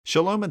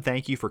Shalom and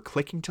thank you for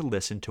clicking to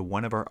listen to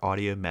one of our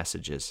audio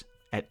messages.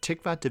 At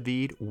Tikvat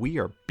David, we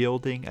are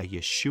building a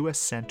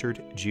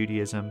Yeshua-centered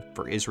Judaism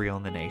for Israel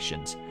and the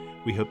nations.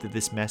 We hope that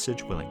this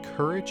message will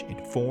encourage,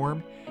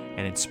 inform,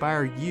 and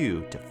inspire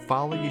you to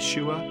follow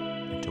Yeshua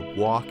and to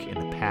walk in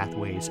the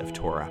pathways of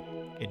Torah.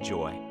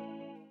 Enjoy.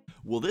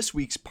 Well, this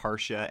week's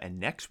Parsha and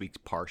next week's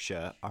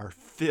Parsha are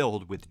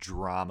filled with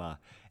drama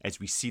as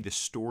we see the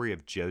story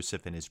of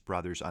Joseph and his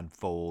brothers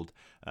unfold.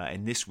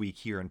 And this week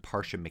here in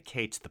Parsha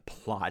Miketz, the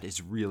plot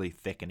is really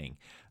thickening.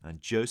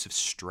 Joseph's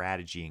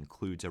strategy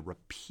includes a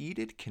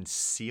repeated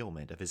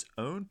concealment of his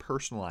own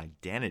personal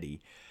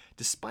identity,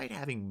 despite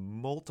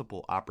having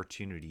multiple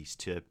opportunities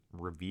to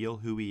reveal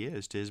who he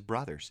is to his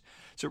brothers.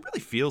 So it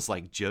really feels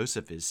like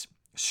Joseph is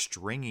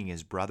stringing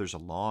his brothers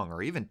along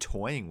or even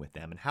toying with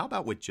them. And how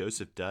about what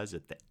Joseph does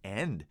at the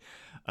end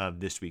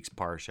of this week's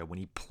Parsha when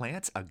he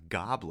plants a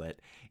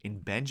goblet in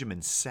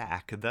Benjamin's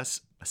sack,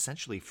 thus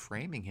essentially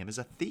framing him as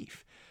a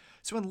thief?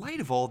 So in light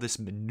of all this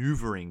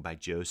maneuvering by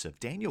Joseph,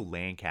 Daniel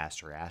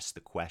Lancaster asks the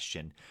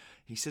question.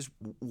 He says,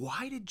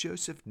 why did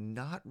Joseph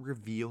not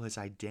reveal his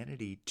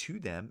identity to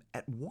them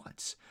at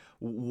once?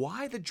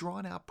 Why the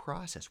drawn-out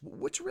process?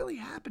 What's really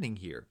happening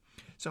here?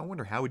 So I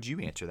wonder, how would you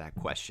answer that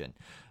question?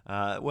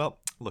 Well,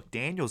 look,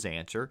 Daniel's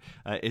answer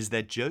is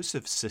that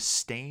Joseph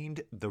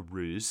sustained the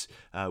ruse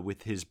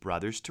with his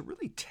brothers to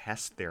really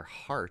test their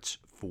hearts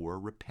for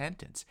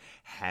repentance.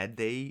 Had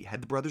the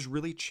brothers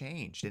really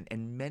changed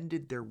and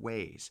mended their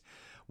ways?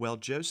 Well,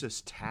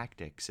 Joseph's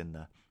tactics and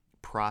the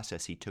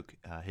process he took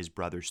his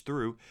brothers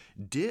through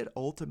did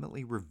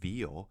ultimately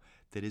reveal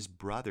that his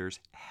brothers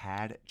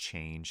had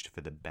changed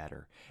for the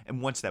better.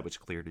 And once that was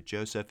clear to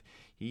Joseph,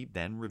 he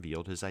then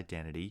revealed his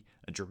identity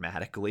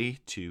dramatically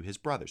to his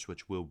brothers,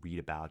 which we'll read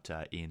about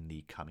in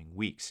the coming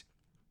weeks.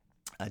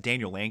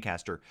 Daniel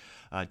Lancaster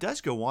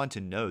does go on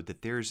to note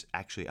that there's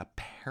actually a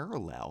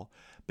parallel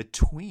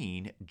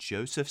between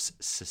Joseph's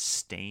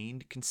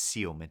sustained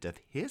concealment of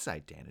his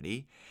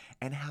identity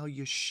and how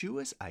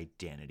Yeshua's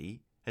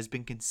identity has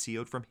been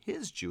concealed from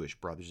his Jewish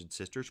brothers and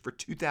sisters for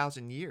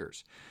 2,000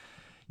 years.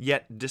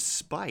 Yet,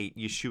 despite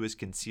Yeshua's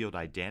concealed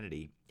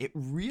identity, it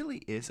really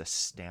is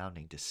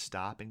astounding to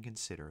stop and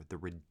consider the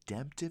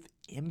redemptive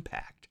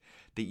impact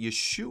that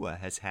Yeshua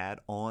has had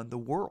on the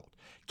world.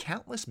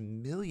 Countless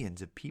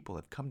millions of people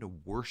have come to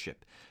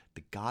worship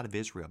the God of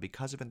Israel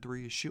because of and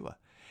through Yeshua.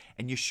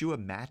 And Yeshua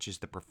matches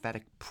the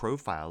prophetic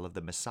profile of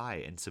the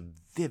Messiah in some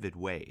vivid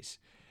ways.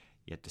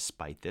 Yet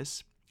despite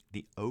this,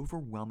 the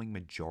overwhelming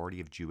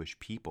majority of Jewish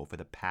people for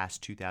the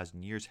past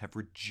 2,000 years have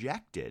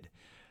rejected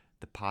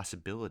the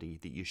possibility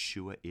that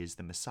Yeshua is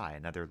the Messiah.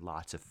 Now, there are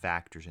lots of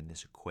factors in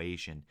this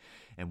equation,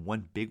 and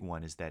one big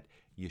one is that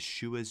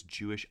Yeshua's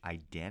Jewish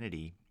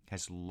identity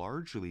has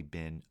largely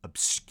been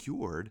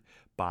obscured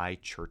by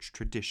church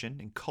tradition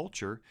and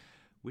culture,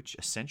 which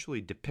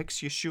essentially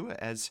depicts Yeshua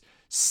as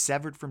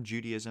severed from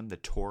Judaism, the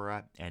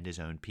Torah, and his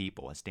own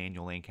people. As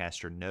Daniel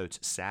Lancaster notes,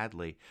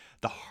 sadly,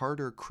 the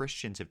harder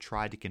Christians have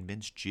tried to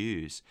convince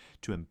Jews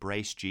to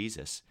embrace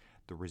Jesus,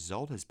 the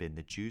result has been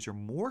that Jews are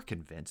more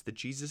convinced that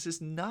Jesus is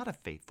not a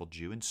faithful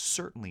Jew and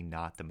certainly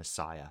not the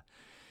Messiah.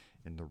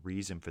 And the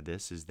reason for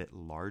this is that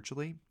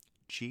largely,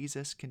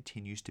 Jesus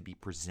continues to be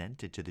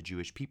presented to the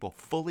Jewish people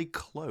fully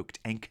cloaked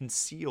and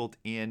concealed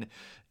in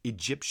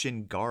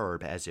Egyptian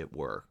garb, as it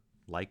were,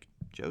 like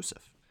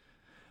Joseph.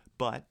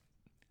 But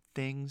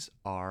things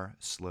are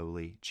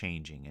slowly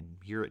changing. And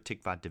here at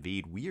Tikvat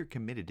David, we are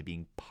committed to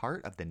being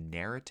part of the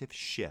narrative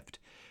shift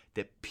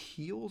that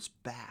peels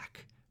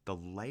back the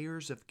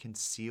layers of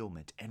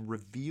concealment and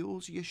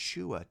reveals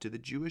Yeshua to the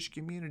Jewish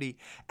community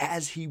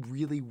as he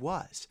really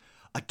was,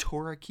 a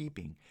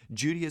Torah-keeping,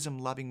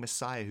 Judaism-loving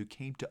Messiah who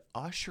came to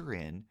usher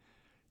in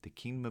the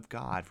kingdom of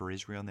God for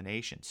Israel and the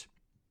nations.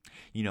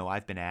 You know,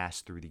 I've been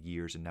asked through the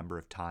years a number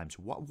of times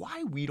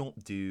why we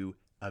don't do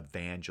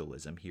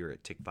evangelism here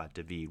at Tikvat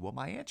David. Well,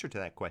 my answer to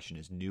that question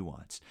is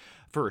nuanced.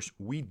 First,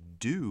 we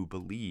do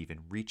believe in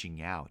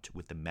reaching out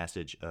with the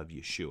message of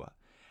Yeshua.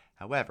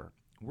 However,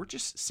 we're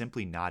just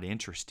simply not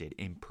interested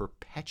in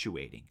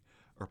perpetuating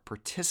or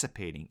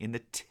participating in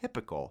the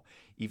typical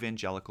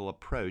evangelical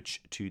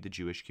approach to the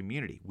Jewish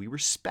community. We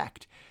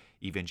respect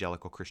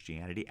evangelical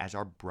Christianity as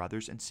our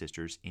brothers and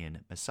sisters in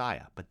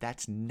Messiah, but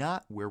that's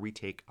not where we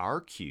take our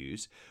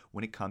cues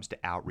when it comes to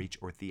outreach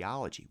or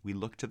theology. We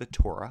look to the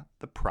Torah,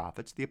 the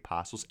prophets, the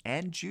apostles,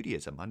 and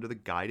Judaism under the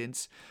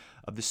guidance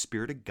of the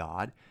Spirit of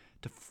God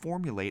to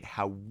formulate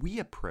how we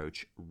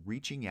approach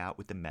reaching out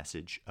with the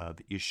message of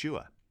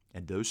Yeshua.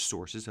 And those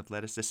sources have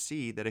led us to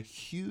see that a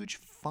huge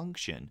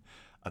function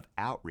of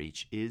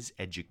outreach is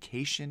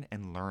education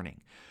and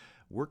learning.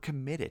 We're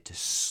committed to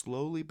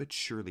slowly but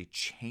surely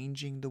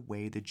changing the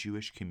way the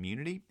Jewish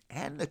community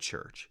and the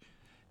church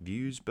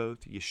views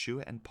both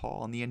Yeshua and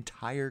Paul and the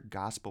entire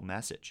gospel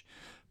message.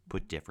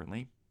 Put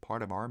differently,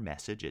 part of our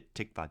message at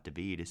Tikvat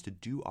David is to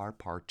do our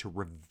part to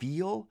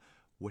reveal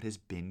what has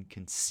been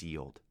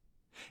concealed,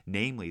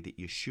 namely that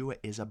Yeshua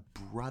is a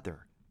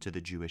brother to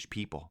the Jewish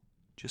people,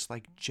 just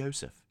like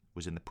Joseph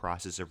was in the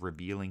process of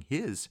revealing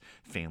his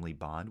family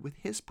bond with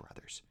his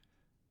brothers.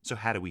 So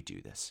how do we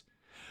do this?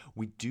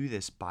 We do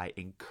this by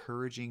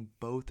encouraging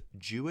both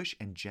Jewish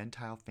and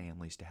Gentile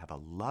families to have a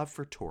love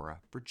for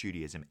Torah, for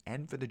Judaism,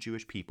 and for the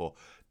Jewish people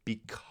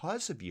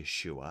because of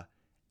Yeshua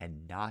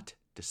and not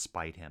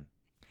despite him.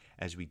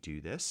 As we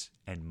do this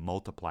and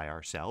multiply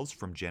ourselves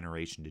from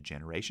generation to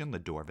generation,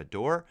 l'dor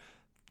v'dor,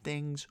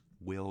 things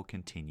will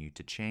continue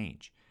to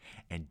change.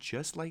 And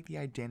just like the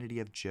identity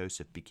of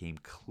Joseph became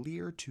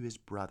clear to his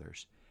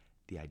brothers,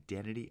 the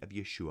identity of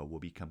Yeshua will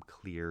become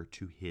clear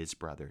to his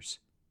brothers.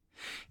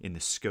 In the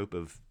scope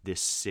of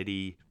this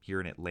city here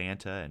in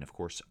Atlanta and, of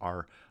course,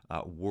 our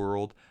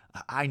world,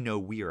 I know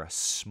we are a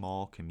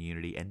small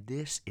community, and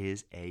this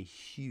is a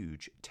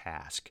huge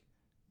task.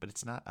 But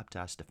it's not up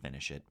to us to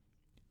finish it.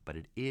 But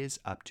it is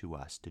up to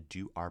us to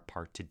do our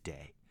part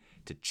today,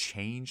 to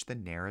change the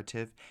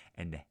narrative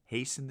and to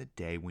hasten the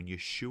day when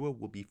Yeshua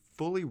will be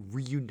fully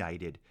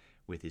reunited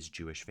with his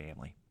Jewish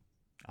family.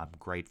 I'm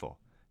grateful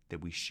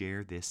that we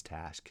share this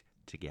task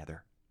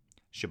together.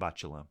 Shabbat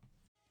Shalom.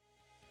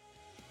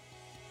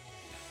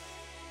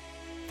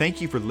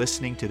 Thank you for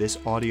listening to this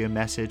audio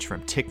message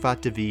from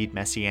Tikvat David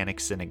Messianic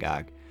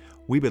Synagogue.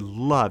 We would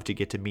love to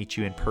get to meet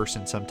you in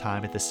person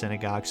sometime at the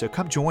synagogue, so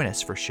come join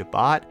us for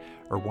Shabbat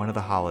or one of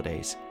the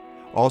holidays.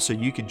 Also,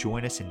 you can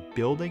join us in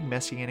building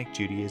Messianic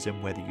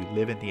Judaism whether you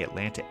live in the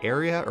Atlanta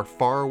area or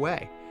far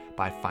away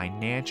by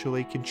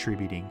financially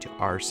contributing to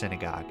our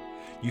synagogue.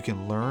 You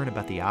can learn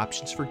about the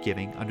options for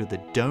giving under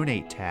the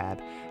Donate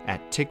tab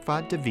at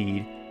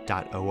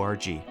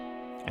tikvatdavid.org.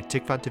 At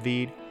Tikvat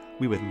David,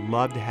 we would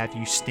love to have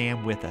you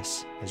stand with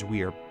us as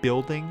we are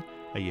building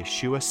a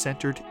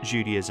Yeshua-centered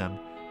Judaism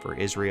for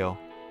Israel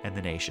and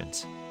the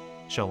nations.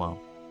 Shalom.